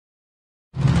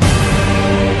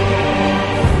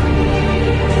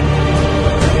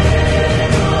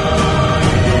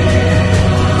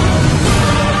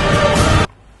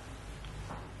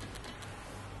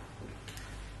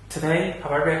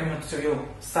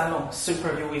Sunlonge Super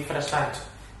UV flashlight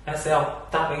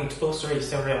SL8803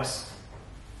 series.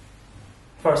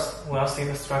 First, we'll see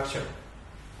the structure.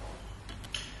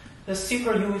 The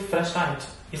Super UV flashlight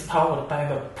is powered by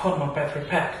the polymer battery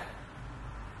pack.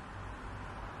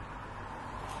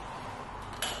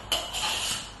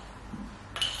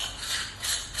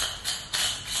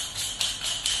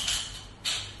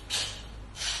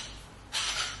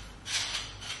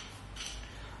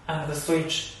 And the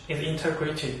switch is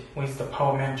integrated with the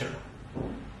power manager.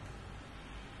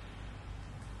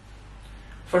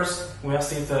 First, we'll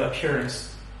see the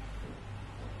appearance.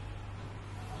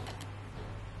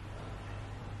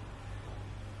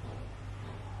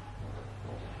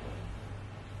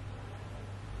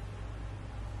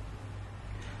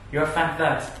 You'll find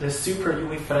that the Super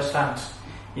UV flashlight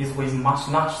is with much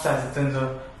larger size than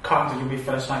the current UV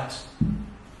flashlight.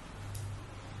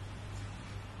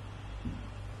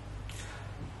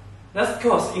 That's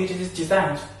because it is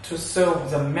designed to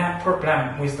solve the main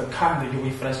problem with the current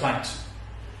UV flashlight.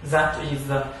 That is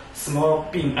the small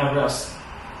beam areas.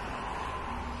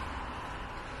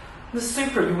 The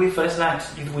Super UV flashlight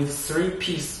is with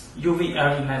 3-piece UV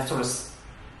LED light source.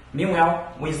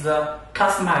 Meanwhile, with the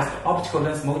customized optical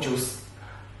lens modules,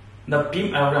 the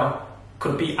beam area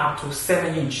could be up to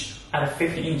 7 inch at a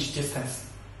 50-inch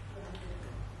distance,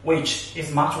 which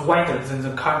is much wider than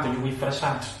the current UV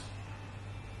flashlight.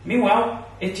 Meanwhile,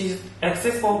 it is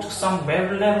accessible to some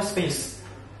very level space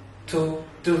to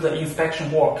do the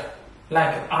inspection work,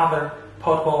 like other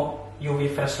portable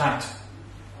UV flashlight.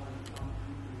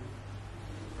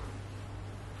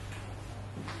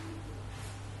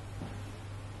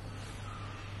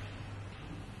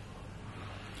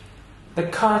 The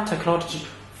current technology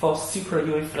for Super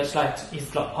UV flashlight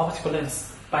is the optical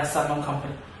lens by Sunlonge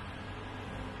company.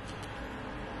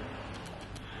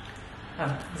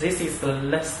 And this is the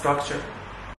lens structure.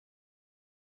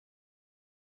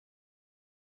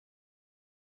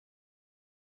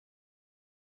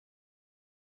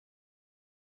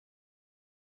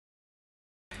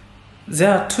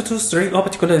 There are 2 to 3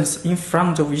 optical lenses in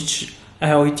front of each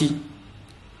LED,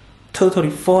 totally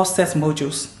 4 sets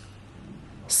modules.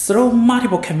 Through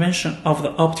multiple conventions of the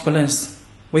optical lens,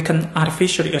 we can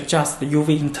artificially adjust the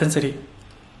UV intensity,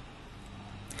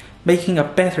 making a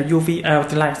better UV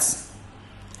LED lights.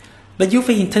 The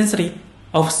UV intensity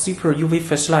of Super UV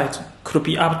flashlight could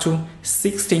be up to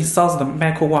 16,000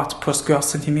 microwatt per square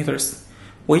centimeters,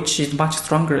 which is much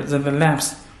stronger than the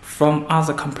lamps from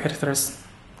other competitors.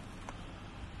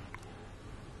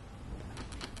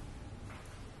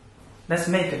 Let's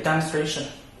make a demonstration.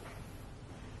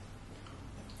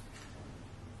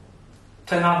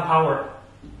 Turn on the power.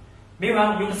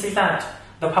 Meanwhile, you can see that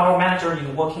the power manager is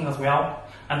working as well,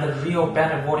 and the real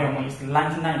battery volume is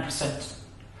 99%.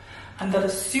 And the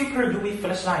Super UV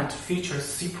flashlight features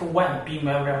super wide beam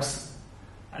areas.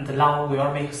 And now we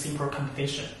will make a simple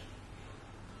computation.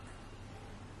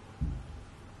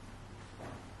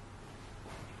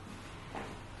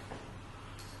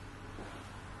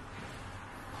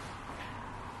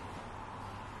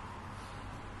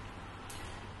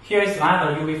 Here is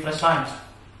another UV flashlight.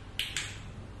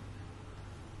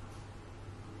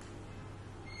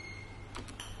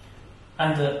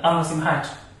 And on the same height,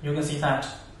 you can see that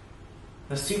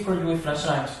the Super UV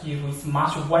flashlight is with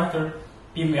much wider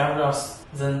beam areas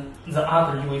than the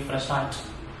other UV flashlight.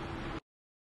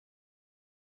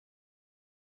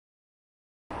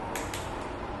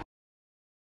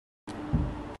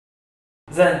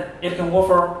 Then it can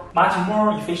offer much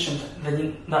more efficient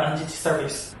than the NGT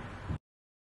service.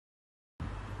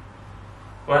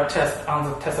 We'll test on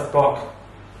the tester block.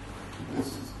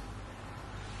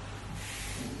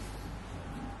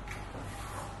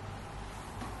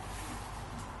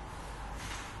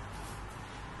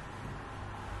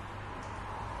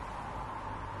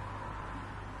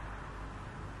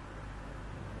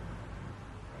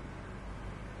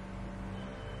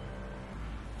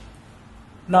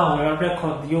 Now we will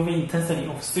record the UV intensity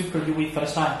of Super UV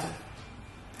flashlight.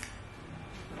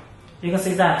 You can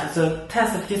see that the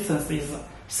test distance is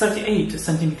 38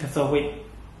 centimeters away.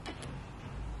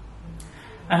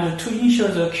 And to ensure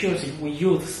the accuracy, we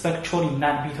use spectral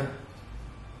nanometer.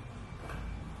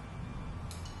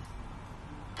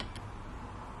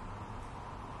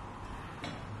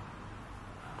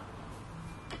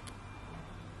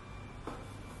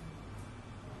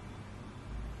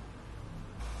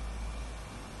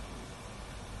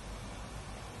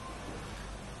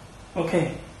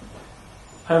 Okay,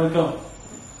 here we go.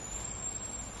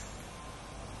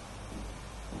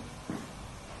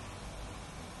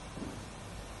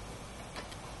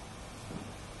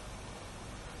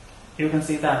 You can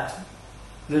see that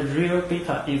The real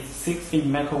data is 60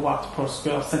 megawatt per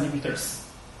square centimeters.